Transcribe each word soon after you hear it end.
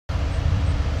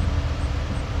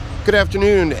Good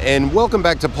afternoon and welcome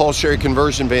back to Paul Sherry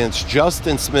Conversion Vans.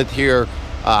 Justin Smith here,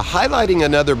 highlighting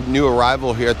another new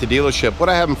arrival here at the dealership. What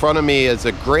I have in front of me is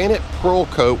a Granite Pearl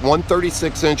Coat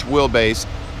 136-inch wheelbase,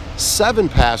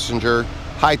 7-passenger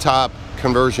high top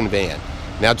conversion van.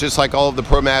 Now, just like all of the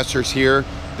ProMasters here,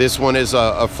 this one is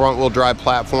a front-wheel drive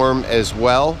platform as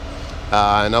well.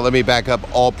 Now let me back up,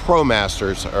 all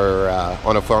ProMasters are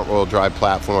on a front-wheel drive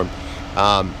platform.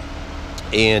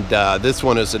 This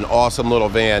one is an awesome little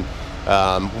van.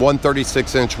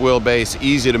 136-inch wheelbase,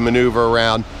 easy to maneuver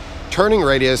around. Turning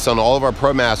radius on all of our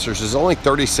ProMasters is only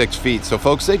 36 feet. So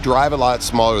folks, they drive a lot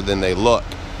smaller than they look.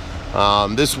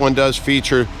 This one does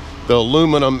feature the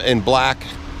aluminum and black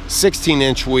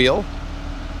 16-inch wheel.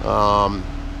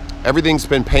 Everything's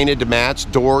been painted to match: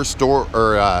 doors,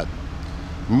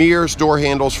 mirrors, door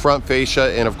handles, front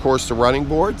fascia, and of course the running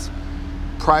boards.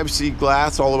 Privacy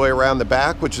glass all the way around the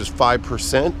back, which is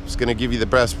 5%. It's going to give you the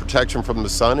best protection from the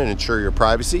sun and ensure your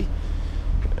privacy.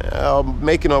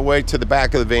 Making our way to the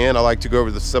back of the van, I like to go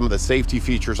over some of the safety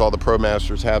features all the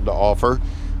ProMasters have to offer,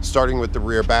 starting with the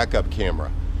rear backup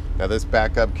camera. Now this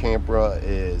backup camera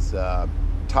is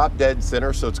top dead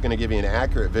center, so it's going to give you an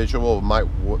accurate visual of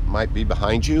what might be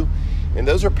behind you. And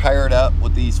those are paired up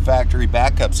with these factory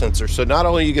backup sensors. So not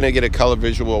only are you going to get a color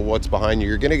visual of what's behind you,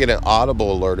 you're going to get an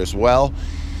audible alert as well.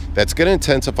 That's going to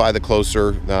intensify the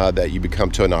closer that you become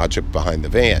to an object behind the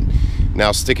van.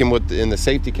 Now, sticking in the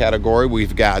safety category,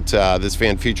 we've got this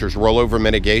van features rollover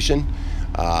mitigation,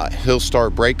 hill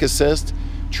start brake assist,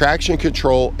 traction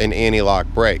control, and anti-lock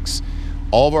brakes.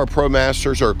 All of our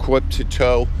ProMasters are equipped to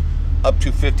tow up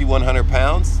to 5,100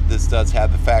 pounds. This does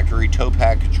have the factory tow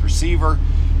package receiver,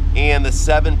 and the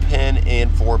 7-pin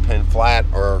and 4-pin flat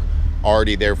are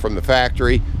already there from the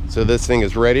factory. So this thing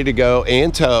is ready to go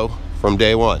and tow from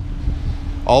day one.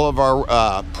 All of our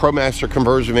ProMaster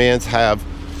conversion vans have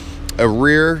a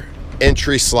rear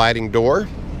entry sliding door.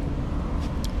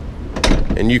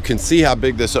 And you can see how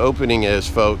big this opening is,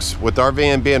 folks. With our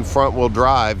van being front wheel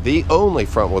drive, the only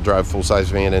front wheel drive full-size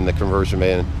van in the conversion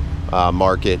van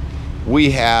market,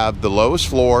 we have the lowest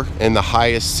floor and the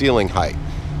highest ceiling height.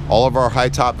 All of our high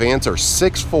top vans are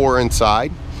 6'4"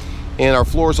 inside, and our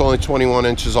floor is only 21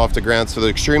 inches off the ground, so they're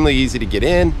extremely easy to get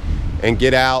in and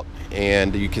get out,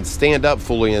 and you can stand up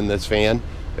fully in this van,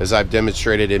 as I've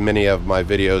demonstrated in many of my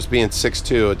videos. Being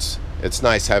 6'2", it's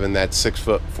nice having that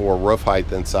 6'4" roof height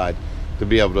inside to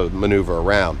be able to maneuver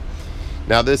around.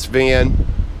 Now this van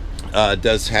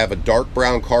does have a dark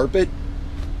brown carpet,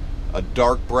 a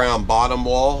dark brown bottom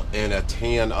wall, and a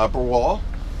tan upper wall.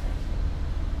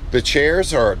 The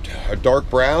chairs are a dark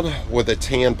brown with a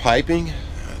tan piping.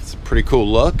 It's a pretty cool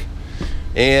look.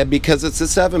 And because it's a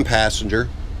 7-passenger,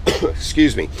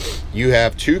 excuse me, you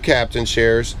have 2 captain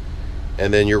chairs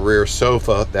and then your rear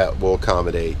sofa that will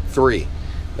accommodate 3.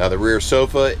 Now the rear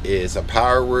sofa is a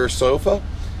power rear sofa.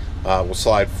 Will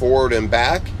slide forward and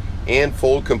back and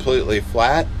fold completely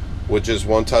flat with just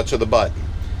one touch of the button.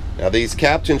 Now these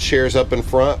captain chairs up in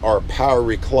front are power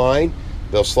recline.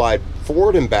 They'll slide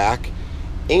forward and back,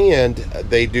 and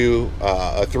they do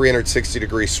a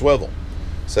 360-degree swivel.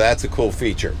 So that's a cool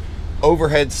feature.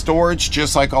 Overhead storage,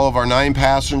 just like all of our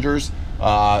 9-passengers.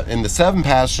 In the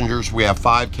 7-passengers, we have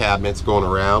 5 cabinets going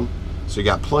around. So you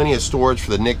got plenty of storage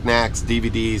for the knickknacks,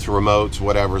 DVDs, remotes,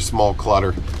 whatever, small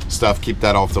clutter stuff. Keep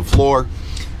that off the floor.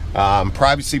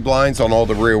 Privacy blinds on all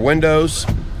the rear windows.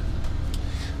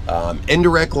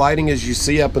 Indirect lighting, as you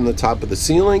see, up in the top of the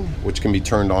ceiling, which can be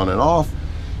turned on and off.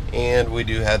 And we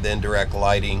do have the indirect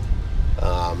lighting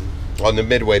on the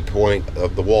midway point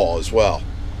of the wall as well.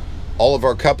 All of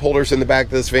our cup holders in the back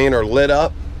of this van are lit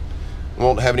up.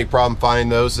 Won't have any problem finding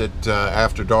those at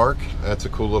after dark. That's a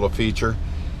cool little feature.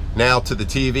 Now to the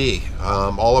TV.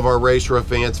 All of our race roof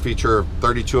vans feature a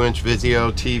 32-inch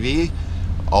Vizio TV.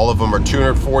 All of them are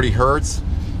 240 hertz,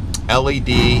 LED,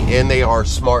 and they are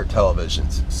smart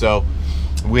televisions. So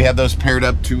we have those paired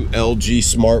up to LG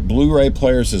smart Blu-ray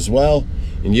players as well.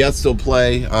 And yes, they'll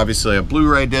play obviously a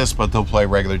Blu-ray disc, but they'll play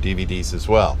regular DVDs as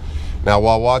well. Now,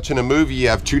 while watching a movie, you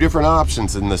have 2 different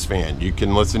options in this van. You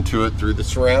can listen to it through the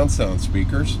surround sound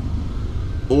speakers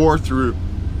or through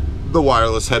the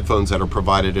wireless headphones that are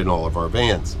provided in all of our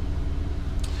vans.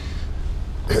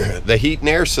 The heat and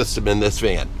air system in this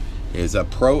van is a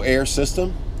Pro Air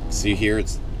system. See here,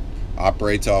 it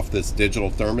operates off this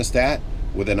digital thermostat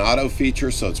with an auto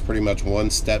feature, so it's pretty much one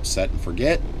step set and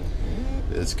forget.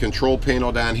 This control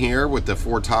panel down here with the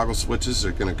 4 toggle switches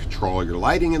are going to control your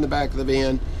lighting in the back of the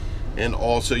van, and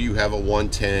also you have a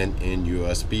 110 and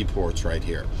USB ports right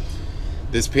here.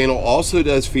 This panel also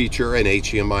does feature an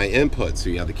HDMI input, so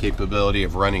you have the capability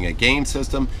of running a game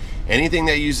system. Anything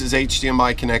that uses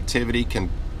HDMI connectivity can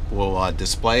will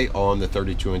display on the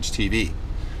 32-inch TV.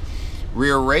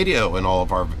 Rear radio in all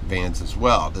of our vans as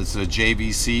well. This is a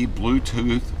JVC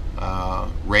Bluetooth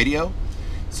radio.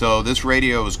 So this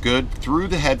radio is good through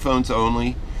the headphones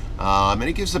only, and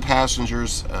it gives the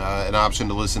passengers an option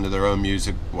to listen to their own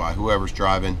music while whoever's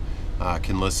driving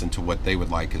can listen to what they would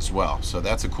like as well. So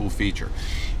that's a cool feature.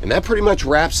 And that pretty much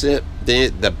wraps it,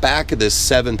 the back of this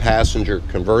 7-passenger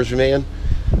conversion van.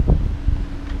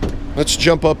 Let's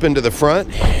jump up into the front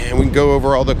and we can go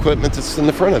over all the equipment that's in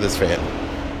the front of this van.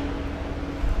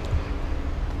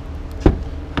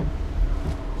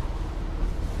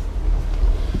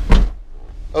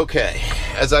 Okay,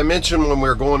 as I mentioned when we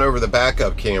were going over the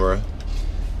backup camera,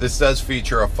 this does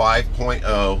feature a 5.0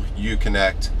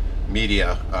 Uconnect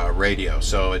media radio.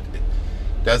 So it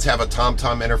does have a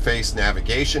TomTom interface,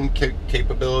 navigation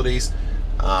capabilities,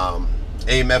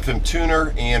 AM/FM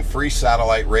tuner, and free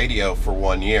satellite radio for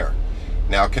 1 year.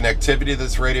 Now, connectivity of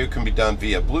this radio can be done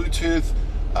via Bluetooth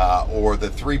or the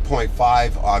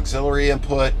 3.5 auxiliary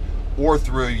input or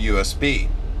through USB.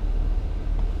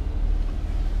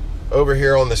 Over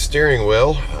here on the steering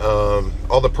wheel,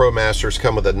 all the ProMasters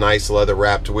come with a nice leather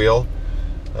wrapped wheel.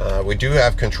 We do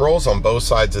have controls on both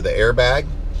sides of the airbag.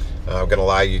 Going to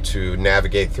allow you to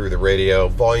navigate through the radio,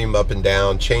 volume up and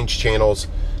down, change channels,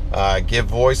 give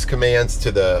voice commands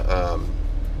to the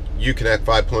Uconnect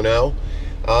 5.0,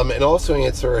 and also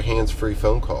answer a hands-free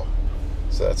phone call.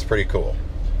 So that's pretty cool.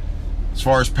 As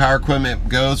far as power equipment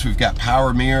goes, we've got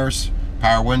power mirrors,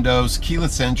 power windows,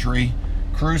 keyless entry,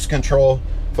 cruise control.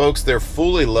 Folks, they're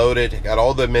fully loaded, got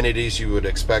all the amenities you would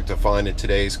expect to find in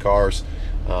today's cars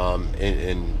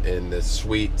in this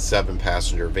sweet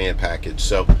 7-passenger van package.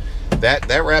 So that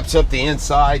wraps up the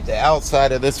inside, the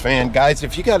outside of this van. Guys,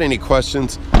 if you got any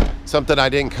questions, something I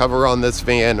didn't cover on this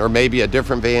van, or maybe a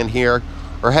different van here,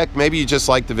 or heck, maybe you just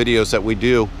like the videos that we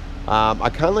do, I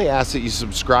kindly ask that you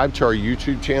subscribe to our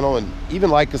YouTube channel and even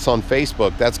like us on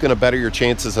Facebook. That's going to better your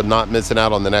chances of not missing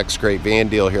out on the next great van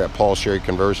deal here at Paul Sherry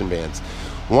Conversion Vans.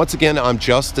 Once again, I'm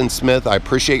Justin Smith. I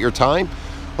appreciate your time.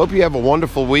 Hope you have a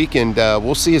wonderful week, and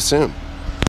we'll see you soon.